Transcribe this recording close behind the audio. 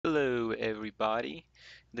everybody.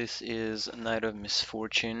 This is Night of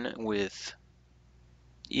Misfortune with,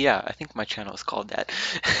 yeah, I think my channel is called that.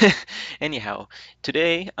 Anyhow,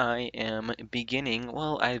 today I am beginning,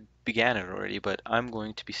 well, I began it already, but I'm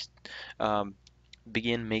going to um,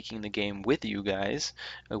 begin making the game with you guys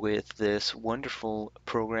with this wonderful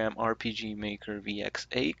program RPG Maker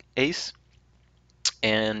VX8 Ace,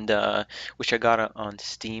 and which I got on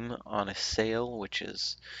Steam on a sale, which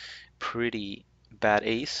is pretty bad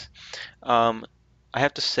ace. Um, I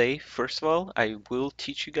have to say, first of all, I will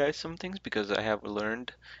teach you guys some things because I have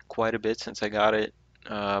learned quite a bit since I got it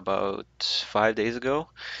about 5 days ago.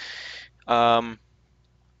 Um,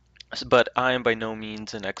 but I am by no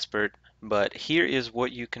means an expert. But here is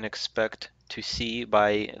what you can expect to see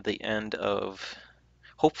by the end of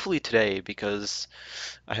hopefully today, because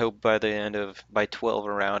I hope by 12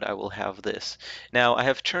 around I will have this. Now I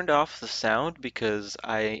have turned off the sound because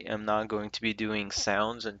I am not going to be doing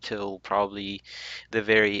sounds until probably the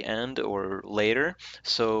very end or later.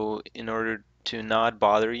 So in order to not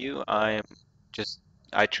bother you, just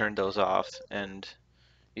I turned those off, and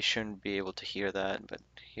you shouldn't be able to hear that, but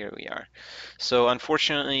here we are. So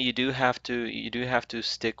unfortunately you do have to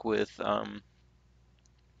stick with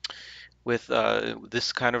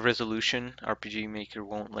this kind of resolution. RPG Maker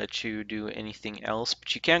won't let you do anything else,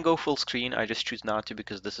 but you can go full screen. I just choose not to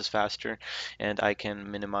because this is faster and I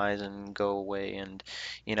can minimize and go away, and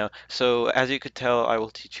So as you could tell, I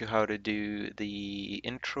will teach you how to do the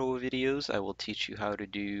intro videos. I will teach you how to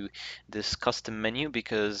do this custom menu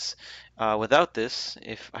because without this,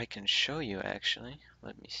 if I can show you actually,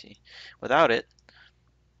 let me see. Without it,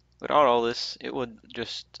 without all this, it would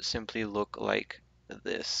just simply look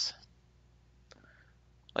this,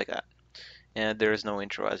 like that. And there is no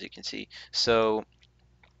intro, as you can see. So,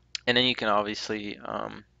 and then you can obviously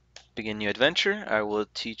begin new adventure. I will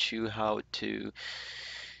teach you how to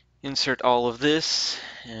insert all of this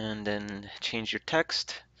and then change your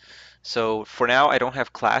text. So for now, I don't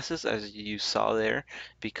have classes, as you saw there,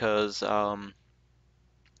 because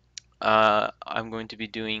I'm going to be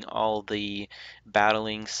doing all the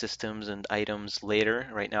battling systems and items later.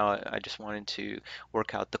 Right now, I just wanted to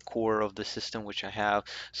work out the core of the system, which I have.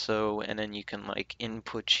 So, and then you can like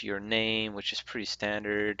input your name, which is pretty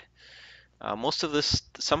standard. Most of this,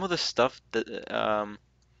 some of the stuff that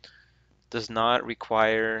does not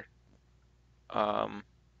require. Um,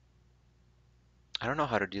 I don't know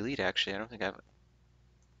how to delete actually. I don't think I've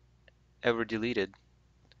ever deleted.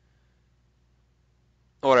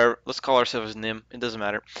 Whatever. Let's call ourselves Nim. It doesn't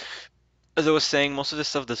matter. As I was saying, most of this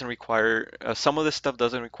stuff doesn't require, some of this stuff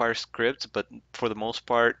doesn't require scripts, but for the most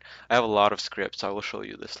part, I have a lot of scripts. I will show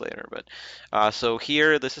you this later. But so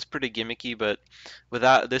here, this is pretty gimmicky, but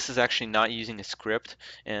without this is actually not using a script,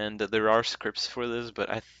 and there are scripts for this, but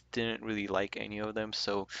I didn't really like any of them,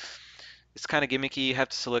 so it's kind of gimmicky. You have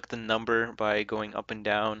to select the number by going up and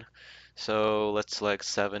down. So let's select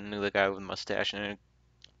 7, the guy with a mustache, and it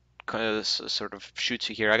kind of sort of shoots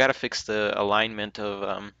you here. I gotta fix the alignment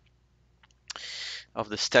of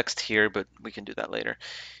this text here, but we can do that later.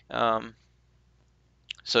 Um,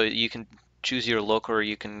 so you can choose your look, or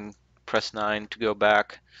you can press 9 to go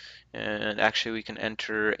back. And actually, we can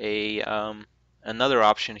enter a another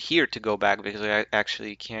option here to go back, because I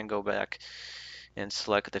actually can go back and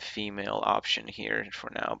select the female option here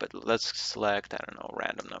for now. But let's select, I don't know,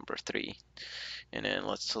 random number 3, and then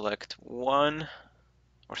let's select 1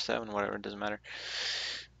 or 7, whatever, it doesn't matter.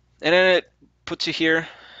 And then it puts you here.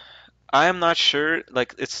 I am not sure,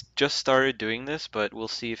 like it's just started doing this, but we'll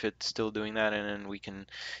see if it's still doing that, and then we can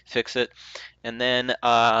fix it. And then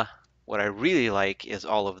what I really like is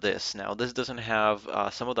all of this. Now this doesn't have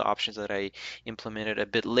some of the options that I implemented a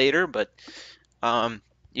bit later, but um,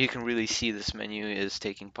 you can really see this menu is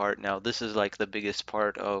taking part. Now this is like the biggest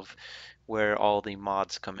part of where all the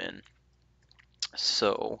mods come in.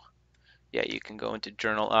 So yeah, you can go into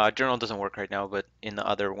journal. Journal doesn't work right now, but in the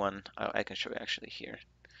other one, I can show you actually here.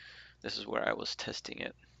 This is where I was testing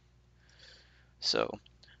it. So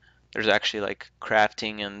there's actually like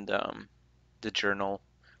crafting and the journal.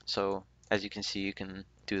 So as you can see, you can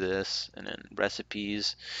do this, and then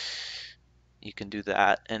recipes, you can do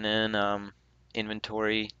that, and then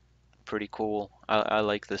inventory, pretty cool. I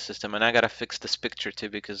like this system, and I gotta fix this picture too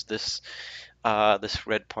because this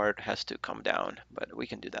red part has to come down, but we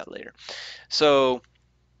can do that later. So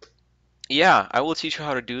yeah, I will teach you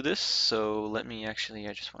how to do this. So let me actually,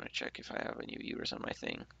 I just want to check if I have any viewers on my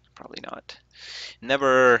thing. Probably not.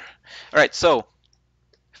 Never. All right, so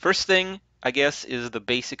first thing, I guess, is the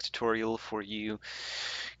basic tutorial for you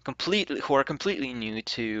who are completely new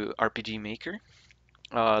to RPG Maker.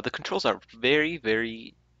 The controls are very,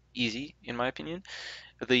 very easy, in my opinion.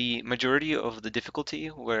 The majority of the difficulty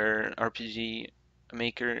where RPG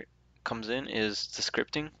Maker comes in is the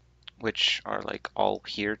scripting, which are like all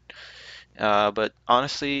here. But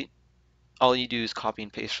honestly, all you do is copy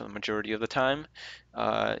and paste for the majority of the time.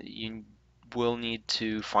 You will need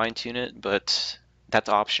to fine tune it, but that's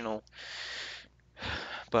optional.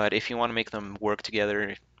 But if you want to make them work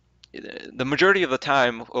together, the majority of the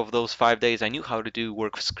time of those 5 days, I knew how to do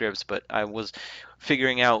work scripts, but I was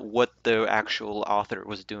figuring out what the actual author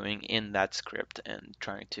was doing in that script and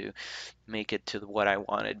trying to make it to what I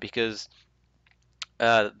wanted. Because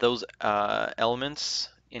those elements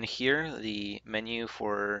in here, um, the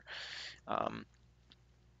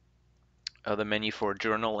menu for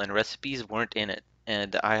journal and recipes weren't in it,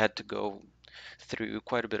 and I had to go through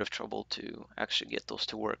quite a bit of trouble to actually get those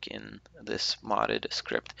to work in this modded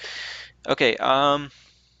script. Okay,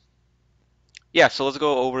 yeah, so let's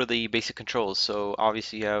go over the basic controls. So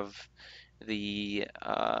obviously you have the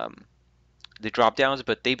drop downs,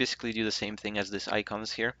 but they basically do the same thing as this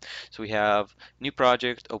icons here. So we have new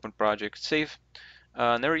project, open project, save.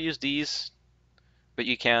 Never use these, but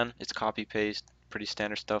you can. It's copy paste, pretty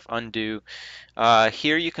standard stuff. Undo.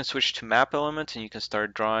 Here you can switch to map element and you can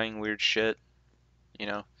start drawing weird shit, you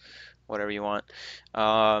know, whatever you want.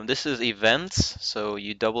 This is events, so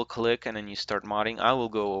you double click and then you start modding. I will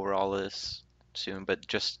go over all this soon, but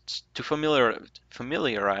just to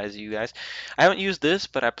familiarize you guys, I haven't used this,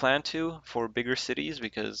 but I plan to for bigger cities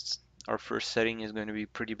because our first setting is going to be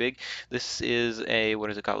pretty big. This is a, what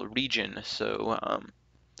is it called, region. So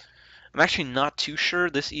I'm actually not too sure.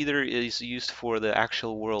 This either is used for the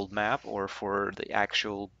actual world map or for the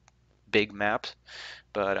actual big map,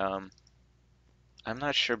 but I'm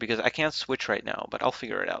not sure because I can't switch right now, but I'll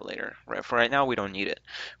figure it out later. Right, for right now, we don't need it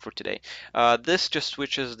for today. This just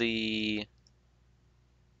switches the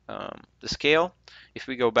scale. If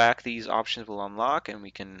we go back, these options will unlock and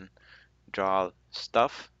we can draw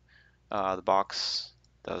stuff. The box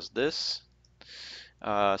does this.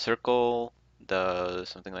 Circle does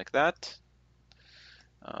something like that.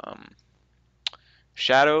 Um,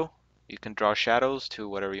 Shadow, you can draw shadows to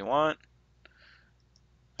whatever you want.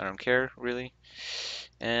 I don't care really.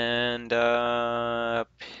 And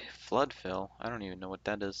flood fill. I don't even know what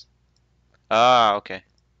that is. Ah, okay.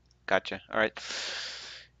 Gotcha. All right.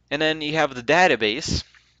 And then you have the database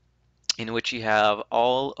in which you have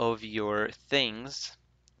all of your things,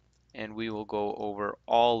 and we will go over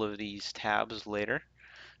all of these tabs later.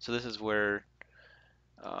 So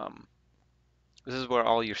um, this is where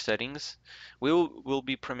all your settings. We'll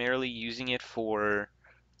be primarily using it for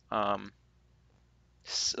um,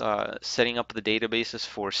 setting up the databases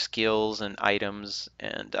for skills and items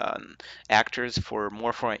and actors for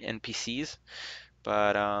more for NPCs.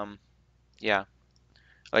 But yeah,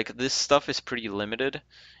 like this stuff is pretty limited.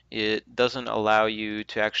 It doesn't allow you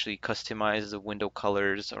to actually customize the window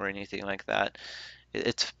colors or anything like that.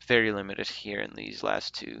 It's very limited here in these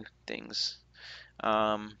last two things.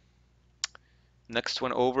 Um, Next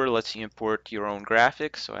one over lets you import your own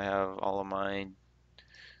graphics. So I have all of my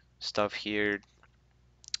stuff here.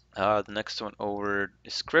 The next one over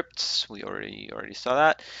is scripts. We already saw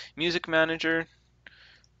that. Music manager.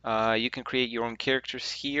 You can create your own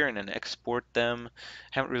characters here and then export them.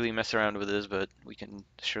 Haven't really messed around with this, but we can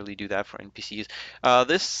surely do that for NPCs.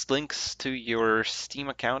 This links to your Steam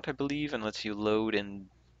account, I believe, and lets you load and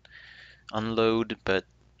unload, but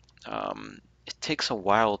it takes a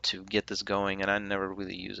while to get this going, and I never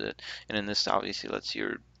really use it. And then this obviously lets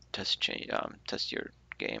you test your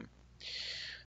game.